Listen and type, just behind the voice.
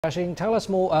Jiaxing, tell us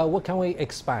more, what can we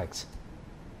expect?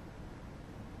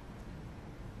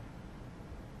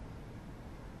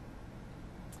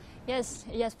 Yes,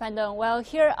 Pandong. Well,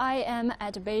 here I am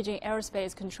at Beijing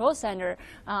Aerospace Control Center.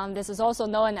 This is also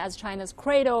known as China's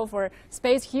cradle for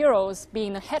space heroes,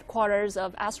 being the headquarters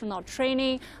of astronaut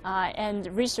training and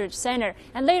research center.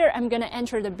 And later, I'm going to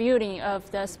enter the building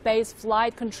of the Space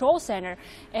Flight Control Center.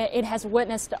 It has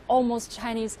witnessed almost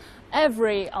Chinese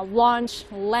every launch,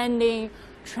 landing,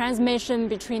 transmission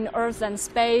between Earth and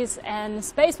space, and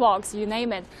spacewalks, you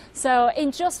name it. So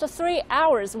in just 3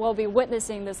 hours, we'll be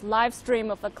witnessing this live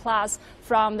stream of a class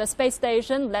from the space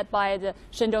station led by the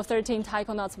Shenzhou 13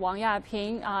 Taikonauts Wang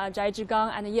Yaping, Zhai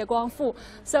Zhigang, and Ye Guangfu.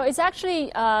 So it's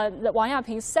actually Wang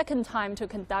Yaping's second time to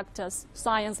conduct a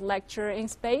science lecture in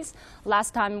space.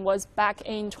 Last time was back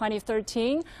in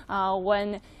 2013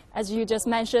 when, as you just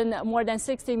mentioned, more than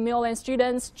 60 million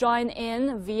students join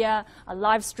in via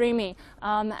live streaming.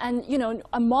 And you know,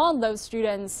 among those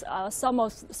students, some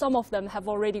of them have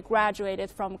already graduated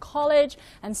from college,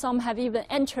 and some have even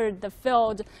entered the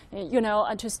field, you know,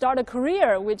 to start a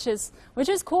career, which is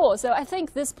cool. So I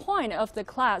think this point of the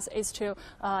class is to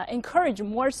encourage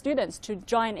more students to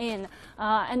join in.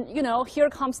 And you know, here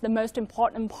comes the most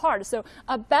important part. So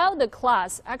about the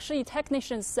class, actually,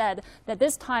 technicians said that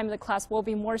this time the class will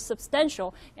be more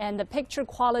substantial, and the picture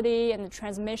quality and the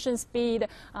transmission speed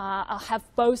have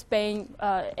both been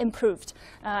improved.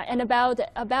 And about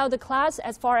the class,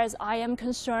 as far as I am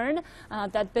concerned,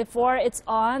 that before it's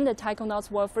on, the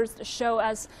Taikonauts will first show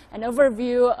us an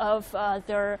overview of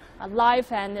their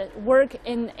life and work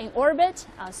in orbit.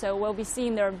 So we'll be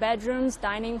seeing their bedrooms,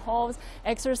 dining halls,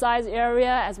 exercise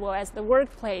area, as well as the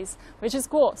workplace, which is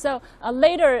cool. So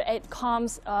later it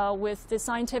comes with the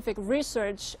scientific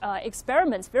research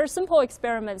experiments, very simple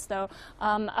experiments though,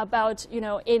 about, you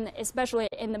know, especially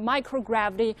in the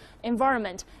microgravity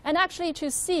environment, and actually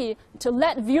to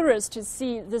let viewers to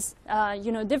see this,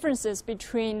 you know, differences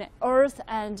between Earth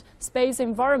and space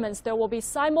environments. There will be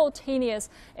simultaneous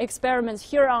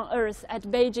experiments here on Earth at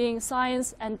Beijing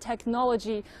Science and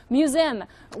Technology Museum,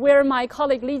 where my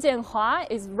colleague Li Jianhua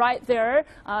is right there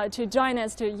to join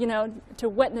us to, you know, to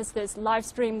witness this live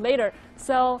stream later.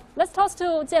 So let's talk to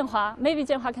Jianhua. Maybe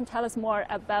Jianhua can tell us more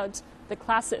about the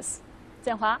classes.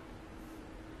 Jianhua.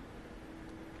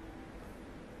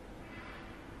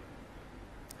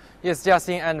 Yes,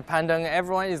 Jiaxing and Pandong,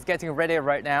 everyone is getting ready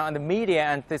right now, and the media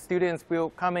and the students will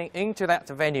coming into that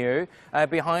venue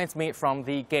behind me from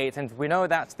the gate. And we know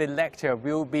that the lecture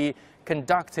will be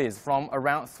conducted from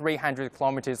around 300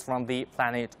 kilometers from the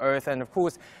planet Earth. And of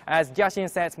course, as Jiaxing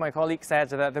said, my colleague said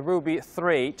that there will be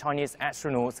 3 Chinese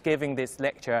astronauts giving this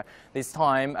lecture this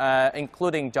time,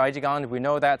 including Zhai Zhigang. We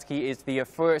know that he is the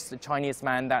first Chinese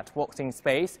man that walked in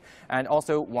space, and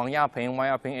also Wang Yaping.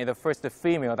 Wang Yaping is the first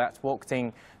female that walked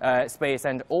in space,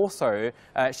 and also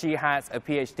she has a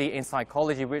PhD in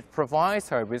psychology, which provides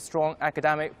her with strong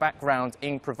academic background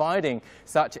in providing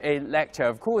such a lecture.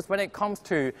 Of course, when it comes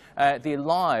to the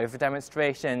live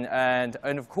demonstration, and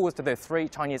of course the 3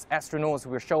 Chinese astronauts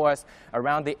will show us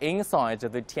around the inside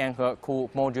of the Tianhe core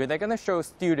module. They're going to show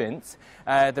students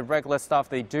the regular stuff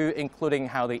they do, including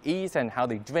how they eat and how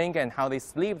they drink and how they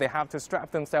sleep. They have to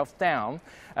strap themselves down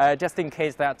just in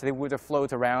case that they would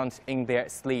float around in their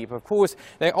sleep. Of course,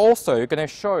 they're also going to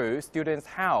show students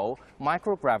how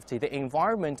microgravity, the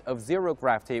environment of zero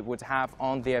gravity, would have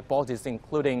on their bodies,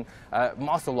 including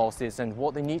muscle losses and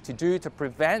what they need to do to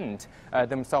prevent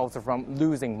themselves from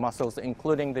losing muscles,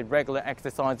 including the regular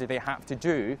exercise that they have to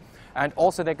do. And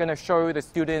also they're going to show the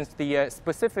students the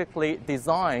specifically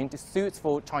designed suits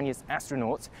for Chinese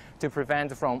astronauts to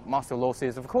prevent from muscle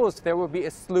losses. Of course, there will be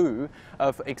a slew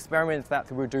of experiments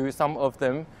that we'll do. Some of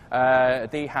them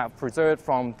they have preserved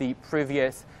from the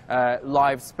previous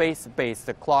live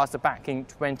space-based class back in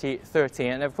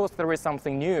 2013. And of course, there is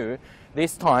something new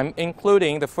this time,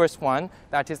 including the first one,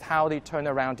 that is how they turn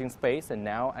around in space. And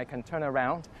now I can turn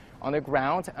around on the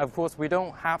ground. Of course, we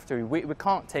don't have to. We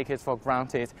can't take it for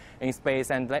granted in space.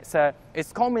 And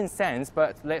it's common sense,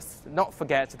 but let's not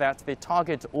forget that the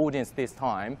target audience this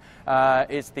time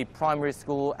is the primary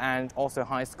school and also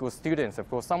high school students. Of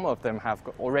course, some of them have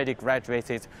already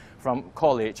graduated from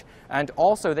college. And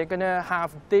also, they're going to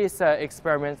have this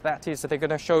experiment, that is, they're going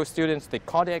to show students the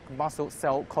cardiac muscle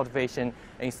cell cultivation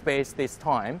in space this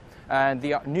time. And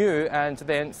they are new, and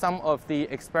then some of the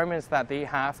experiments that they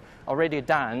have already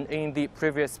done in the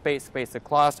previous space-based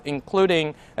class,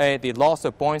 including the loss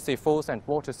of buoyancy force and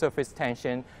water surface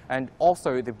tension, and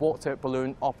also the water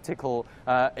balloon optical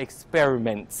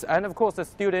experiments. And of course, the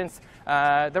students,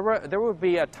 there will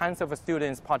be tons of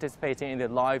students participating in the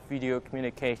live video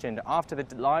communication. After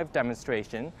the live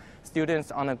demonstration,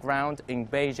 students on the ground in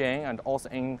Beijing and also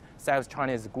in South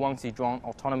China's Guangxi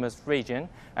Autonomous Region,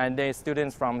 and the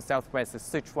students from Southwest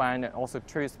Sichuan and also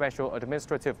two special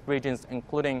administrative regions,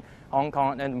 including Hong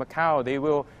Kong and Macau, they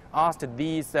will ask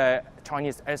these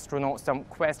Chinese astronauts some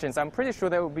questions. I'm pretty sure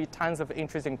there will be tons of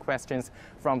interesting questions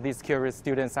from these curious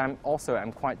students. I'm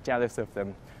quite jealous of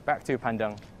them. Back to you,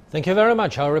 Pandeng. Thank you very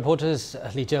much. Our reporters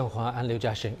Li Jianhua and Liu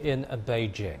Jiaxing in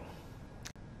Beijing.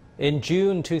 In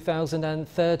June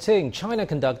 2013, China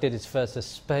conducted its first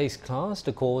space class.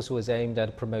 The course was aimed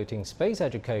at promoting space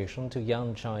education to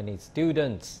young Chinese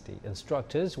students. The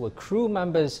instructors were crew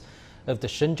members of the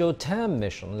Shenzhou 10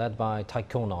 mission led by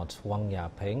Taikonaut Wang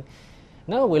Yaping.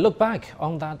 Now we look back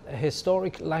on that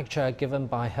historic lecture given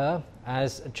by her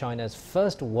as China's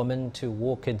first woman to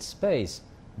walk in space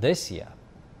this year.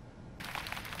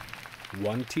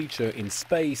 One teacher in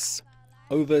space,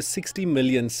 over 60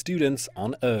 million students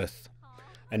on Earth.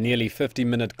 A nearly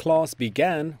 50-minute class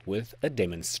began with a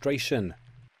demonstration.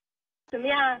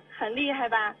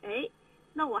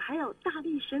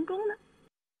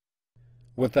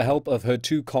 With the help of her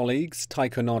two colleagues,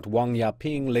 Taikonaut Wang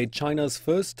Yaping led China's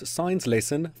first science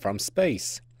lesson from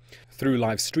space. Through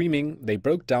live streaming, they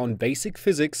broke down basic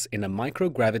physics in a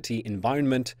microgravity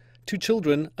environment to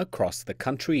children across the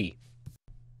country.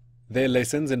 Their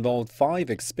lessons involved 5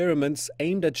 experiments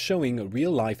aimed at showing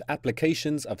real-life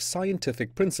applications of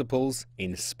scientific principles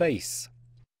in space.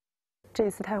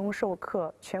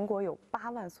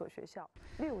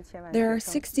 There are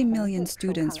 60 million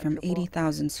students from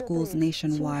 80,000 schools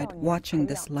nationwide watching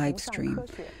this live stream.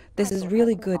 This is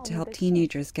really good to help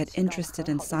teenagers get interested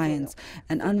in science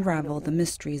and unravel the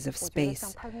mysteries of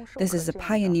space. This is a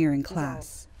pioneering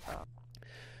class.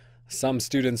 Some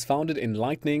students found it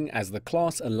enlightening as the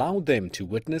class allowed them to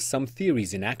witness some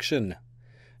theories in action.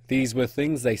 These were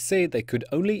things they said they could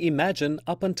only imagine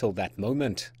up until that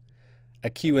moment. A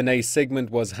Q&A segment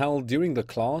was held during the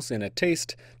class in a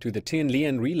test to the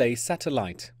Tianlian relay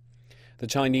satellite. The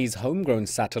Chinese homegrown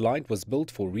satellite was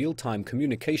built for real-time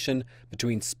communication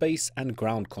between space and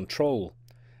ground control,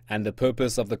 and the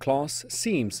purpose of the class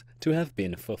seems to have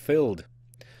been fulfilled.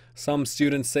 Some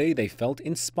students say they felt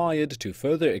inspired to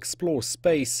further explore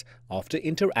space after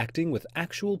interacting with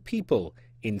actual people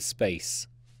in space.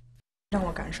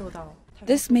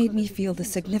 This made me feel the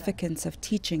significance of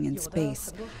teaching in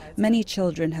space. Many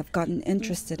children have gotten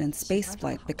interested in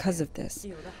spaceflight because of this.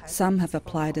 Some have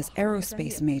applied as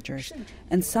aerospace majors,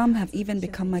 and some have even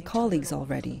become my colleagues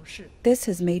already. This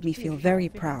has made me feel very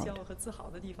proud.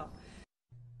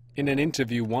 In an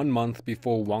interview 1 month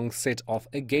before Wang set off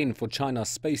again for China's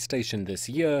space station this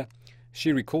year,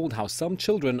 she recalled how some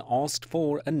children asked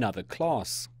for another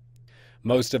class.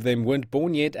 Most of them weren't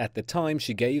born yet at the time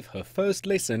she gave her first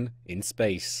lesson in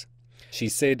space. She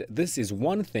said this is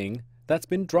one thing that's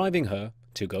been driving her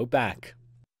to go back.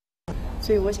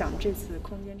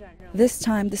 This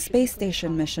time the space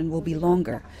station mission will be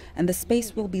longer and the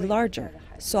space will be larger,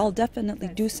 so I'll definitely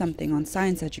do something on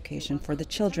science education for the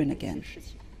children again.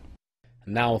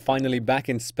 Now finally back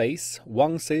in space,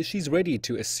 Wang says she's ready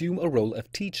to assume a role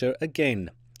of teacher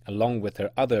again, along with her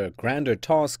other grander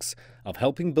tasks of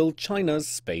helping build China's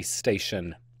space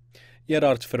station.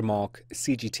 Gerard Vermaak,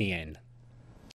 CGTN.